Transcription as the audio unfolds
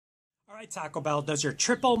right, Taco Bell, does your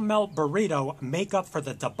Triple Melt Burrito make up for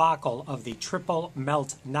the debacle of the Triple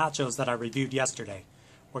Melt Nachos that I reviewed yesterday?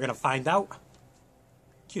 We're going to find out.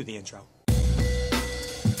 Cue the intro.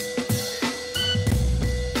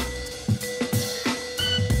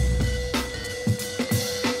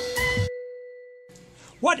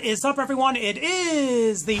 What is up, everyone? It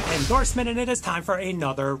is the endorsement, and it is time for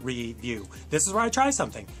another review. This is where I try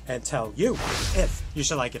something and tell you if you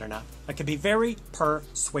should like it or not. I can be very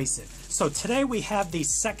persuasive. So today we have the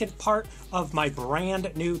second part of my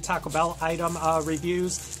brand new Taco Bell item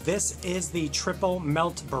reviews. This is the Triple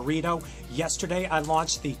Melt Burrito. Yesterday I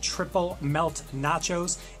launched the Triple Melt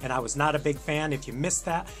Nachos, and I was not a big fan. If you missed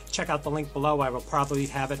that, check out the link below. I will probably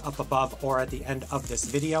have it up above or at the end of this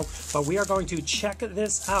video. But we are going to check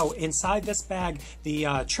this out. Inside this bag,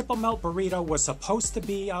 the Triple Melt Burrito was supposed to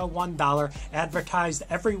be $1, advertised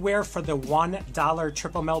everywhere for the $1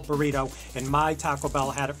 Triple Melt Burrito, and my Taco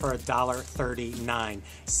Bell had it for $1.39,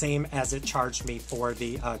 same as it charged me for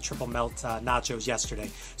the Triple Melt Nachos yesterday.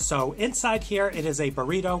 So inside here, it is a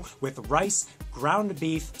burrito with rice, ground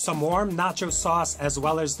beef, some warm nacho sauce, as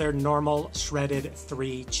well as their normal shredded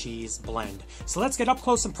 3-cheese blend. So let's get up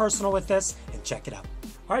close and personal with this and check it out.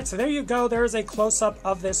 All right, so there you go. There is a close-up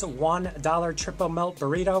of this $1 Triple Melt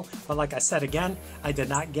Burrito. But like I said again, I did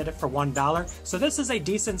not get it for $1. So this is a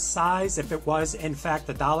decent size if it was, in fact,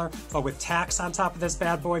 $1. But with tax on top of this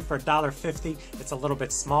bad boy for $1.50, it's a little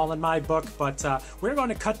bit small in my book. But we're going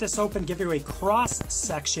to cut this open, give you a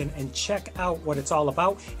cross-section, and check out what it's all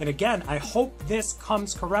about. And again, I hope this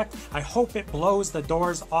comes correct. I hope it blows the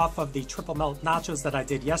doors off of the Triple Melt Nachos that I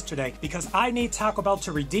did yesterday, because I need Taco Bell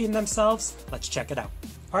to redeem themselves. Let's check it out.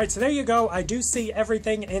 All right, so there you go. I do see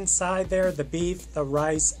everything inside there, the beef, the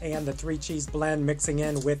rice, and the 3-cheese blend mixing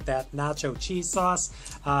in with that nacho cheese sauce.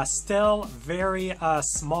 Still very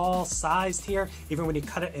small sized here, even when you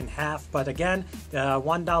cut it in half. But again, the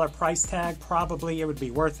 $1 price tag, probably it would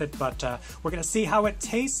be worth it. But we're gonna see how it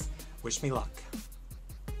tastes. Wish me luck.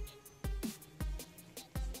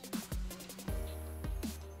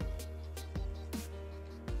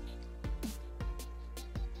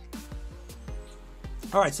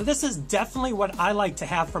 All right, so this is definitely what I like to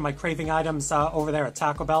have for my craving items over there at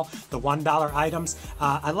Taco Bell, the $1 items.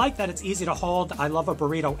 I like that it's easy to hold. I love a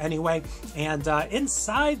burrito anyway. And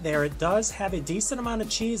inside there, it does have a decent amount of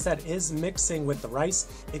cheese that is mixing with the rice.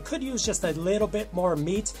 It could use just a little bit more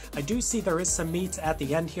meat. I do see there is some meat at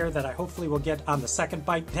the end here that I hopefully will get on the second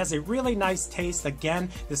bite. It has a really nice taste. Again,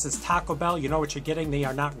 this is Taco Bell. You know what you're getting. They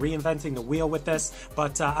are not reinventing the wheel with this.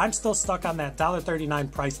 But I'm still stuck on that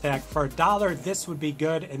 $1.39 price tag. For $1, this would be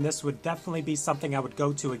good, and this would definitely be something I would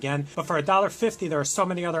go to again. But for $1.50, there are so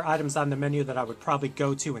many other items on the menu that I would probably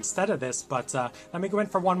go to instead of this. But let me go in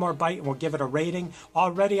for one more bite and we'll give it a rating.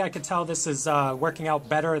 Already I could tell this is working out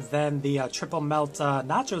better than the Triple Melt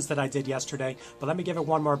Nachos that I did yesterday. But let me give it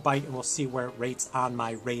one more bite and we'll see where it rates on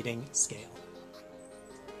my rating scale.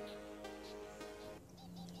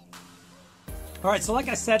 All right, so like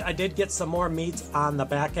I said, I did get some more meat on the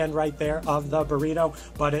back end right there of the burrito,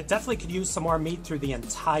 but it definitely could use some more meat through the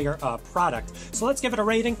entire product. So let's give it a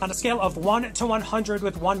rating on a scale of 1 to 100,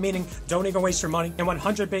 with 1 meaning don't even waste your money, and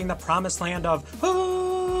 100 being the promised land of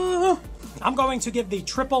I'm going to give the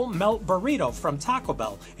Triple Melt Burrito from Taco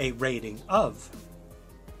Bell a rating of,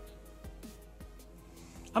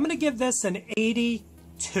 I'm going to give this an 82.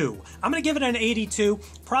 I'm going to give it an 82,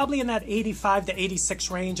 probably in that 85 to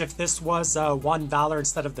 86 range if this was $1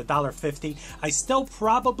 instead of the $1.50. I still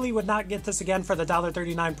probably would not get this again for the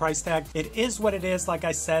 $1.39 price tag. It is what it is. Like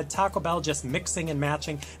I said, Taco Bell just mixing and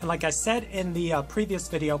matching. And like I said in the previous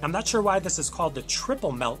video, I'm not sure why this is called the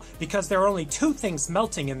Triple Melt, because there are only 2 things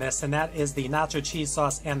melting in this, and that is the nacho cheese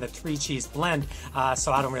sauce and the 3-cheese blend.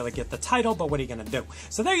 So I don't really get the title, but what are you going to do?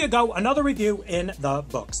 So there you go, another review in the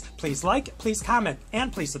books. Please like, please comment,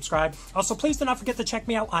 and please subscribe. Also, please do not forget to check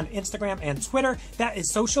me out on Instagram and Twitter. That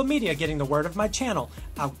is social media getting the word of my channel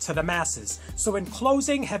out to the masses. So in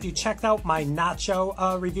closing, have you checked out my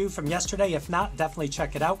nacho review from yesterday? If not, definitely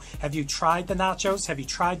check it out. Have you tried the nachos? Have you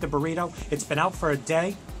tried the burrito? It's been out for a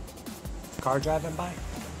day. Car driving by?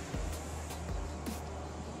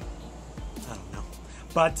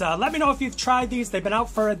 But let me know if you've tried these. They've been out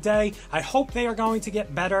for a day. I hope they are going to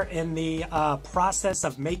get better in the process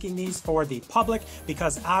of making these for the public,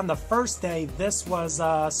 because on the first day, this was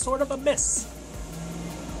sort of a miss.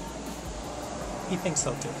 He thinks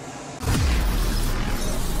so too.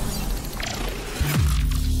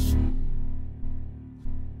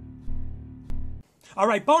 All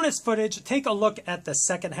right, bonus footage. Take a look at the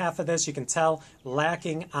second half of this. You can tell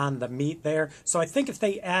lacking on the meat there. So I think if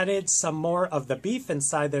they added some more of the beef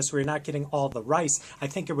inside this where you're not getting all the rice, I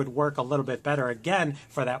think it would work a little bit better, again,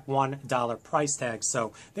 for that $1 price tag.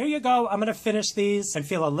 So there you go. I'm going to finish these and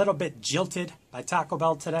feel a little bit jilted by Taco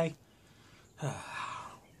Bell today.